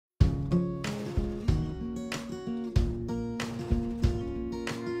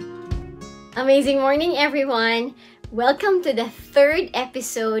Amazing morning, everyone! Welcome to the third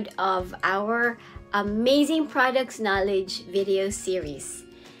episode of our Amazing Products Knowledge video series.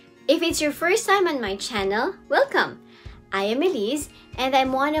 If it's your first time on my channel, welcome! I am Elise, and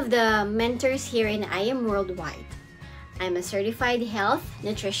I'm one of the mentors here in I Am Worldwide. I'm a certified health,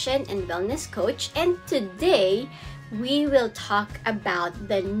 nutrition, and wellness coach, and today we will talk about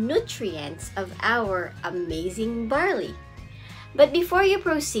the nutrients of our amazing barley. But before you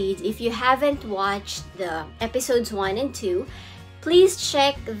proceed, if you haven't watched the episodes 1 and 2, please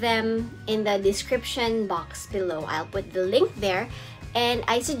check them in the description box below. I'll put the link there, and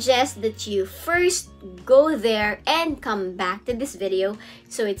I suggest that you first go there and come back to this video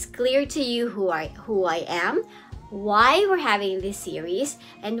so it's clear to you who I am, why we're having this series,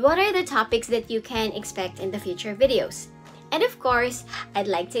 and what are the topics that you can expect in the future videos. And of course, I'd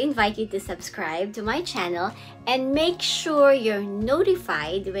like to invite you to subscribe to my channel and make sure you're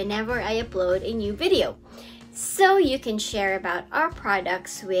notified whenever I upload a new video, so you can share about our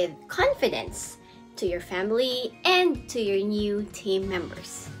products with confidence to your family and to your new team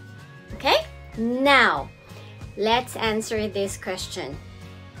members. Okay? Now, let's answer this question.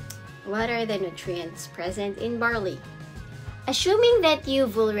 What are the nutrients present in barley? Assuming that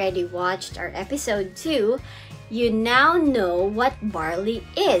you've already watched our episode 2, you now know what barley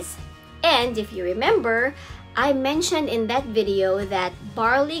is. And if you remember, I mentioned in that video that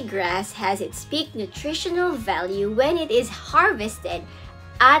barley grass has its peak nutritional value when it is harvested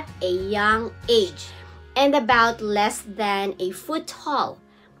at a young age and about less than a foot tall.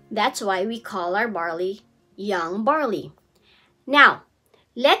 That's why we call our barley young barley. Now,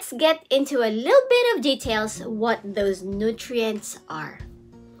 let's get into a little bit of details what those nutrients are.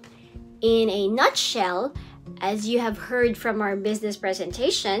 In a nutshell, as you have heard from our business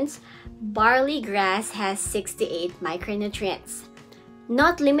presentations, barley grass has 68 micronutrients.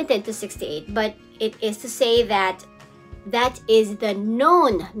 Not limited to 68, but it is to say that that is the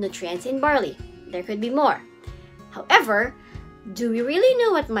known nutrients in barley. There could be more. However, do we really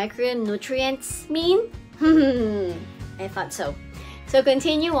know what micronutrients mean? I thought so. So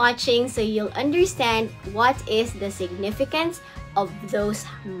continue watching so you'll understand what is the significance of those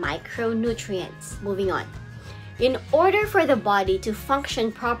micronutrients. Moving on. In order for the body to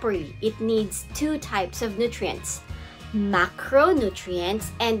function properly, it needs two types of nutrients: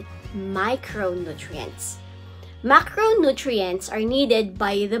 macronutrients and micronutrients. Macronutrients are needed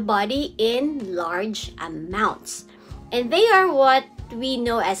by the body in large amounts, and they are what we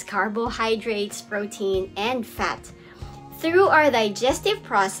know as carbohydrates, protein, and fat. Through our digestive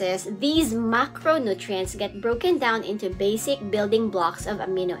process, these macronutrients get broken down into basic building blocks of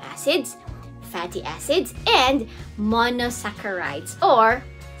amino acids, fatty acids, and monosaccharides, or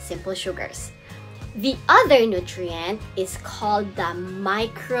simple sugars. The other nutrient is called the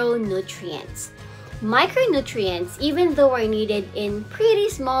micronutrients. Micronutrients, even though are needed in pretty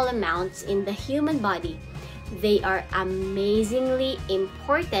small amounts in the human body, they are amazingly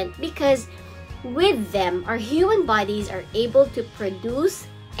important because with them, our human bodies are able to produce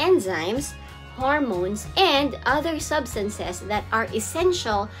enzymes, hormones, and other substances that are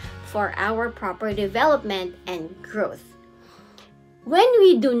essential for our proper development and growth. When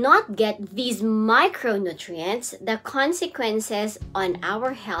we do not get these micronutrients, the consequences on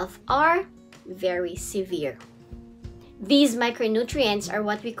our health are very severe. These micronutrients are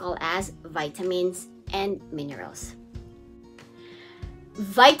what we call as vitamins and minerals.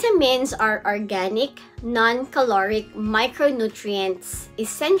 Vitamins are organic, non-caloric micronutrients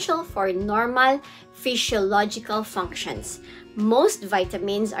essential for normal physiological functions. Most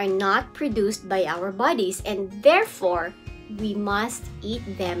vitamins are not produced by our bodies, and therefore, we must eat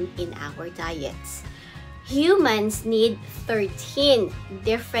them in our diets. Humans need 13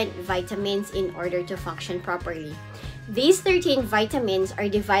 different vitamins in order to function properly. These 13 vitamins are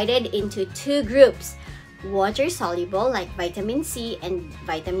divided into two groups: water-soluble like vitamin C and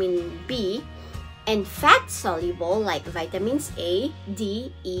vitamin B, and fat-soluble like vitamins A,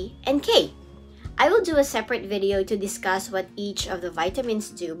 D, E, and K. I will do a separate video to discuss what each of the vitamins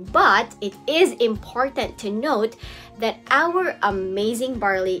do, but it is important to note that our amazing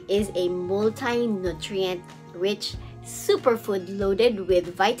barley is a multi-nutrient rich superfood loaded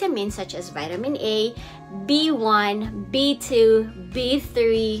with vitamins such as vitamin A, B1, B2,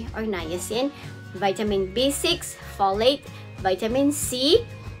 B3 or niacin, vitamin B6, folate, vitamin C,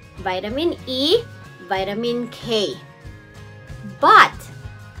 vitamin E, vitamin K. But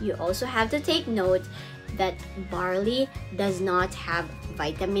you also have to take note that barley does not have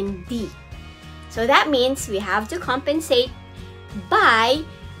vitamin D. So that means we have to compensate by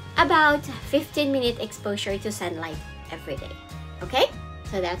about 15-minute exposure to sunlight every day. Okay?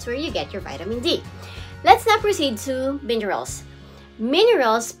 So that's where you get your vitamin D. Let's now proceed to minerals.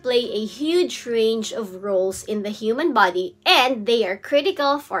 Minerals play a huge range of roles in the human body, and they are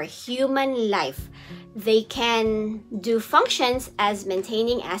critical for human life. They can do functions as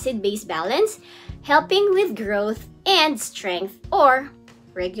maintaining acid-base balance, helping with growth and strength, or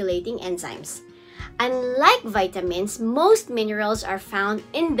regulating enzymes. Unlike vitamins, most minerals are found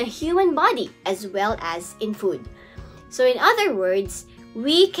in the human body as well as in food. So in other words,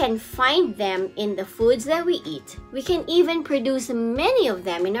 we can find them in the foods that we eat. We can even produce many of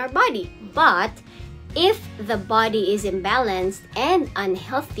them in our body. But if the body is imbalanced and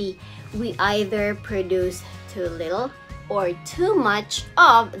unhealthy, we either produce too little or too much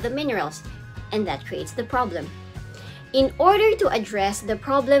of the minerals, and that creates the problem. In order to address the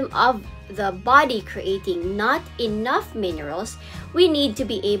problem of the body creating not enough minerals, we need to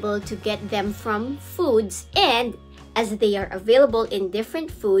be able to get them from foods, and as they are available in different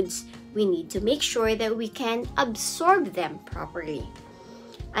foods, we need to make sure that we can absorb them properly.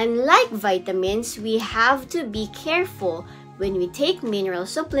 Unlike vitamins, we have to be careful when we take mineral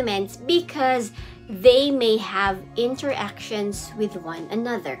supplements because they may have interactions with one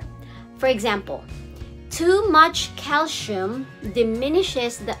another. For example, too much calcium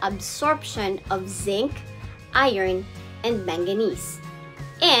diminishes the absorption of zinc, iron, and manganese.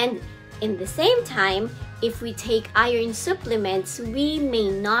 And in the same time, if we take iron supplements, we may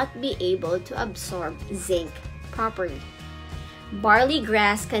not be able to absorb zinc properly. Barley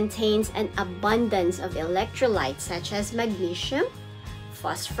grass contains an abundance of electrolytes such as magnesium,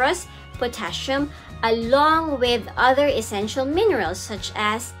 phosphorus, potassium, along with other essential minerals such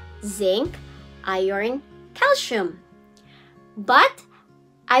as zinc, iron, calcium. But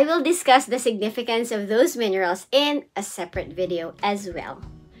I will discuss the significance of those minerals in a separate video as well.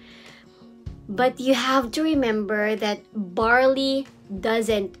 But you have to remember that barley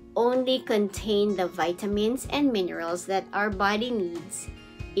doesn't only contain the vitamins and minerals that our body needs.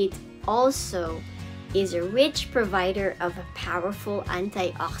 It also is a rich provider of powerful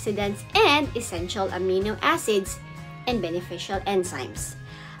antioxidants and essential amino acids and beneficial enzymes.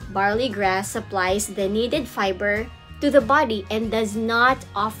 Barley grass supplies the needed fiber to the body and does not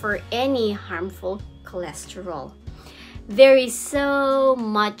offer any harmful cholesterol. There is so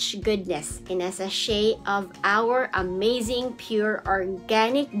much goodness in a sachet of our amazing pure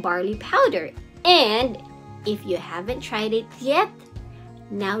organic barley powder. And if you haven't tried it yet,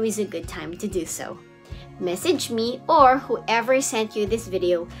 now is a good time to do so. Message me or whoever sent you this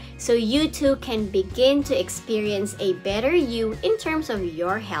video so you too can begin to experience a better you in terms of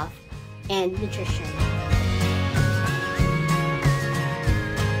your health and nutrition.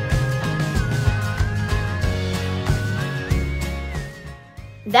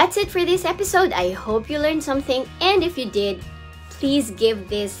 That's it for this episode. I hope you learned something, and if you did, please give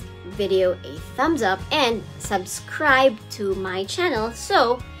this video a thumbs up and subscribe to my channel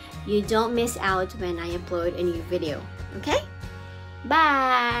so you don't miss out when I upload a new video. Okay?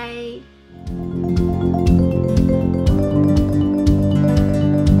 Bye!